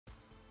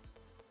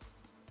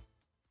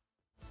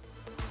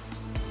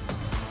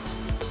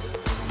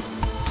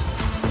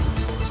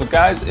So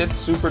guys, it's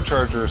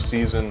supercharger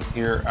season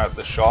here at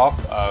the shop.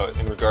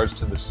 In regards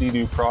to the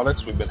Seadoo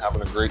products, we've been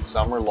having a great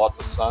summer, lots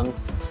of sun,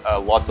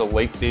 lots of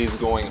lake days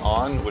going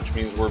on, which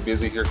means we're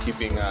busy here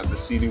keeping the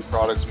Seadoo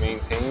products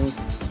maintained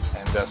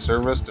and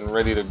serviced and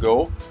ready to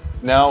go.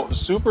 Now,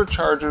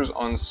 superchargers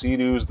on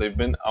Seadoos, they've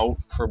been out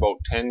for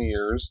about 10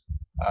 years.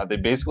 They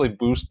basically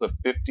boost the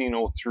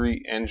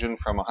 1503 engine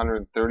from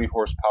 130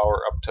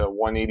 horsepower up to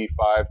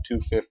 185,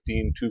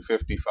 215,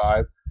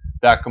 255.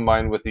 That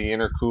combined with the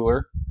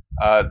intercooler.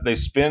 They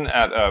spin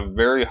at a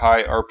very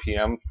high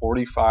RPM,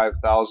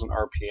 45,000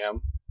 RPM,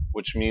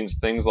 which means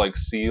things like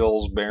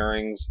seals,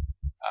 bearings,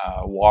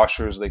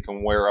 washers, they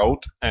can wear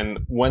out. And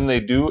when they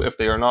do, if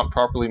they are not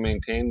properly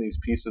maintained, these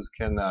pieces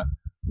can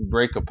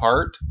break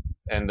apart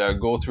and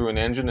go through an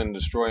engine and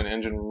destroy an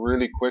engine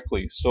really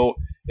quickly. So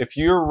if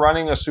you're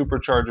running a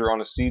supercharger on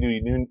a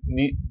Seadoo,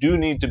 you do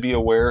need to be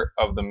aware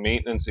of the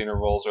maintenance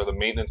intervals or the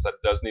maintenance that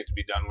does need to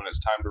be done when it's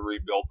time to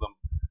rebuild them.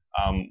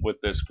 With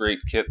this great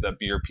kit that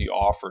BRP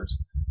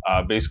offers.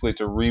 Basically,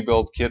 it's a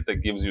rebuild kit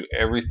that gives you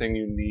everything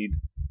you need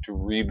to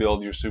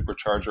rebuild your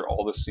supercharger,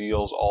 all the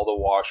seals, all the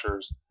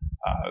washers,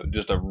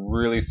 just a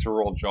really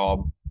thorough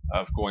job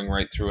of going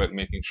right through it and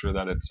making sure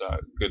that it's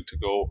good to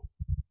go.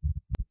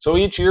 So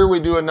each year we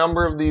do a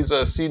number of these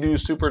Seadoo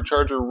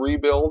supercharger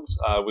rebuilds.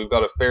 We've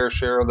got a fair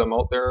share of them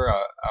out there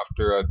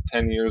after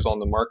 10 years on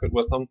the market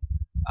with them.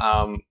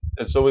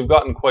 And so we've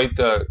gotten quite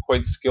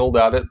skilled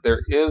at it.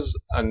 There is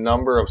a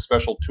number of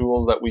special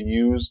tools that we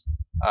use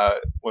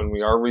when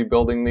we are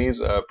rebuilding these.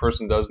 A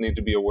person does need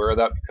to be aware of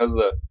that because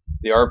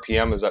the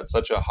RPM is at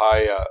such a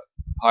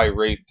high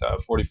rate,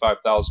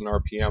 45,000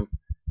 RPM.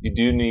 You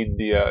do need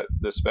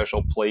the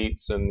special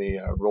plates and the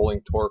rolling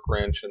torque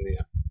wrench and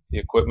the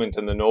equipment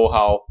and the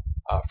know-how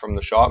from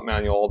the shop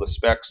manual, all the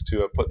specs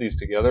to put these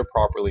together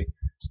properly.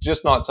 It's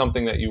just not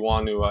something that you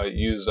want to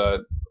use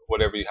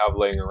whatever you have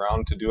laying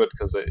around to do it,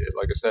 because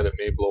like I said, it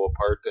may blow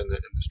apart and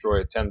destroy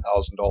a $10,000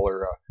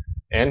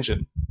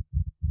 engine.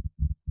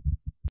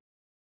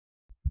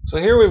 So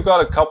here we've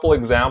got a couple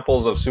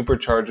examples of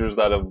superchargers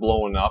that have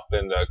blown up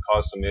and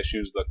caused some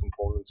issues. The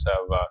components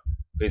have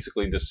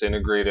basically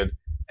disintegrated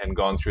and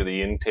gone through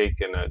the intake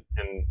and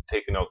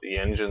taken out the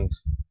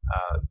engines,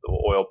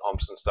 the oil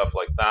pumps and stuff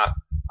like that.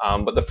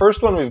 But the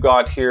first one we've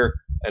got here,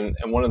 and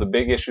one of the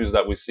big issues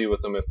that we see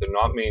with them if they're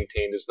not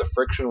maintained, is the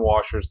friction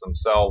washers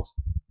themselves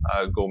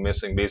go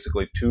missing.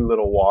 Basically two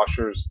little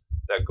washers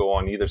that go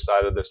on either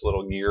side of this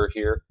little gear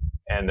here,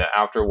 and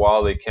after a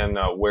while they can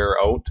wear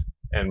out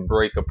and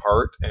break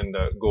apart and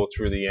go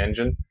through the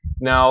engine.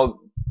 Now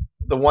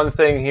the one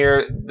thing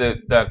here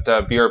that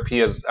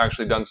BRP has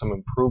actually done some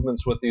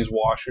improvements with these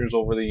washers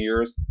over the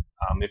years.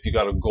 If you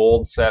got a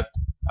gold set,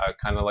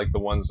 kind of like the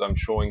ones I'm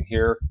showing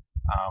here,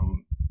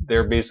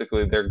 they're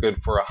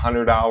good for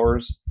 100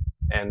 hours,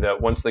 and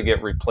once they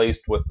get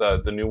replaced with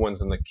the new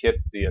ones in the kit,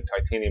 the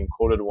titanium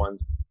coated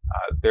ones,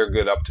 they're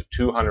good up to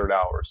 200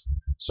 hours.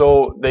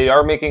 So they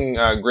are making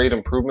great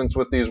improvements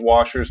with these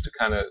washers to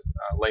kind of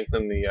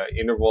lengthen the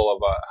interval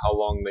of how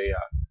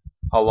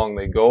long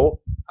they go.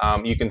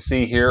 You can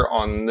see here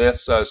on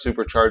this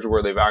supercharger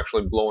where they've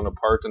actually blown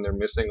apart and they're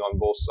missing on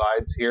both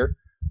sides here.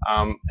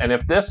 And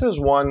if this is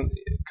one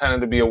kind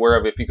of to be aware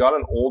of, if you got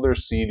an older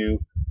Seadoo,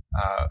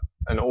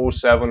 an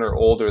 07 or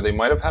older, they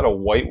might have had a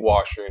white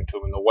washer into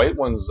them, and the white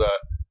ones,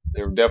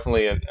 they've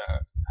definitely had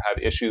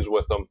issues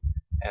with them,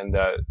 and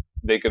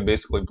they could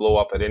basically blow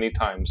up at any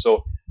time.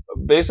 So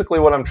basically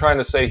what I'm trying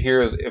to say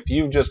here is if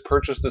you've just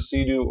purchased a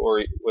Seadoo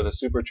or with a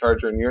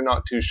supercharger and you're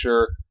not too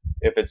sure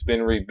if it's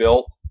been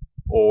rebuilt,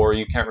 or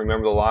you can't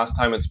remember the last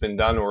time it's been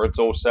done, or it's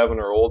 07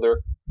 or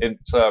older,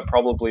 it's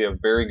probably a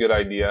very good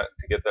idea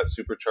to get that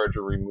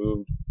supercharger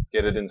removed,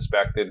 get it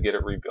inspected, get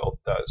it rebuilt,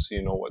 so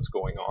you know what's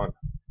going on.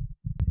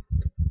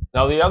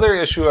 Now the other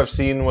issue I've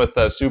seen with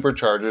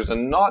superchargers,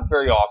 and not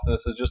very often,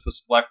 this is just a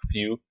select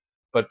few,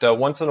 but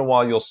once in a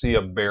while you'll see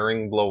a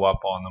bearing blow up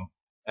on them.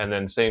 And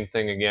then same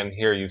thing again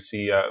here, you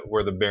see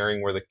where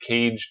the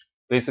cage,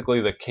 basically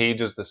the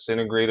cage is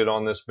disintegrated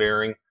on this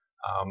bearing.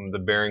 The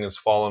bearing has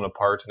fallen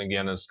apart and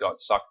again has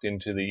got sucked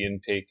into the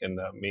intake and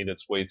made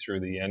its way through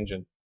the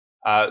engine.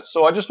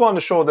 So I just wanted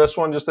to show this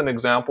one, just an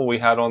example we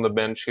had on the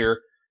bench here.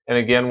 And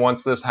again,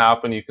 once this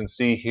happened, you can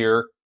see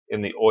here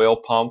in the oil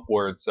pump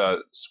where it's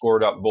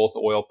scored up both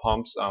oil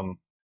pumps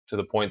to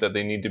the point that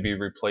they need to be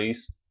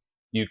replaced.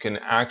 You can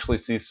actually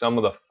see some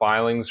of the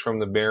filings from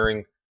the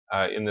bearing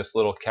in this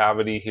little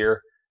cavity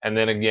here. And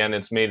then again,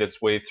 it's made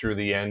its way through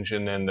the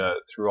engine and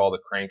through all the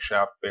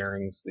crankshaft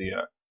bearings, the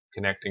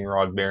connecting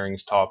rod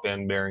bearings, top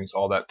end bearings,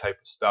 all that type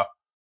of stuff.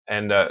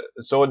 And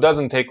so it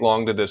doesn't take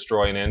long to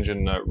destroy an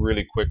engine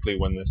really quickly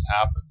when this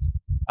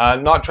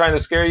happens. Not trying to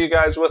scare you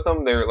guys with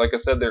them. Like I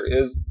said,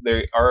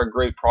 they are a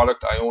great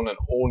product. I own an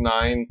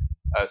 09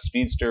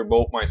 Speedster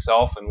boat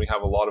myself, and we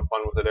have a lot of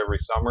fun with it every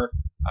summer.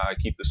 I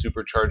keep the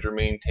supercharger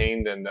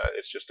maintained, and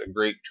it's just a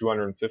great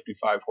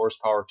 255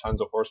 horsepower,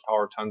 tons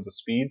of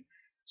speed.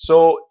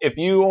 So if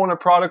you own a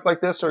product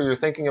like this or you're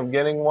thinking of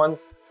getting one,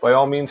 by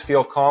all means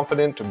feel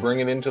confident to bring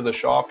it into the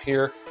shop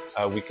here.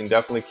 We can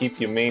definitely keep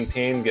you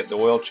maintained, get the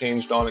oil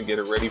changed on it, get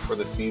it ready for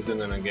the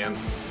season, and again,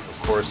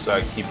 of course,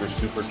 keep your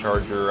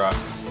supercharger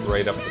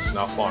right up to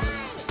snuff on it.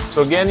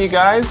 So again, you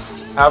guys,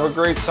 have a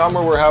great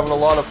summer. We're having a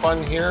lot of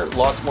fun here.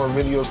 Lots more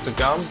videos to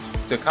come.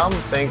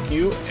 Thank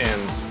you,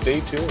 and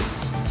stay tuned.